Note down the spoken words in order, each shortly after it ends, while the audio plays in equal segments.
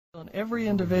on every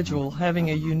individual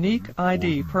having a unique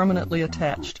ID permanently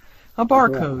attached, a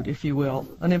barcode, if you will,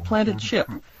 an implanted chip,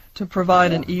 to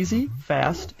provide an easy,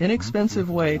 fast, inexpensive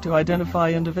way to identify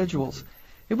individuals.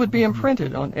 It would be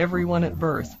imprinted on everyone at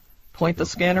birth. Point the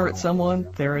scanner at someone,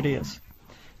 there it is.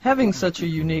 Having such a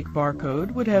unique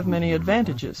barcode would have many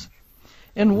advantages.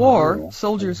 In war,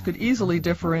 soldiers could easily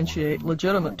differentiate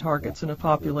legitimate targets in a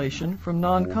population from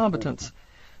non-combatants.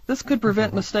 This could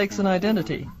prevent mistakes in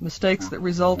identity, mistakes that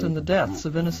result in the deaths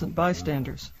of innocent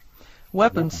bystanders.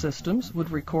 Weapons systems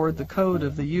would record the code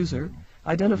of the user,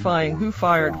 identifying who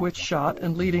fired which shot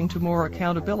and leading to more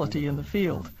accountability in the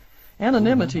field.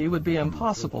 Anonymity would be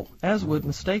impossible, as would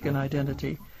mistaken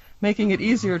identity, making it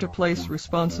easier to place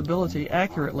responsibility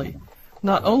accurately,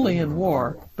 not only in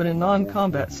war, but in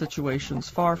non-combat situations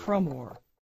far from war.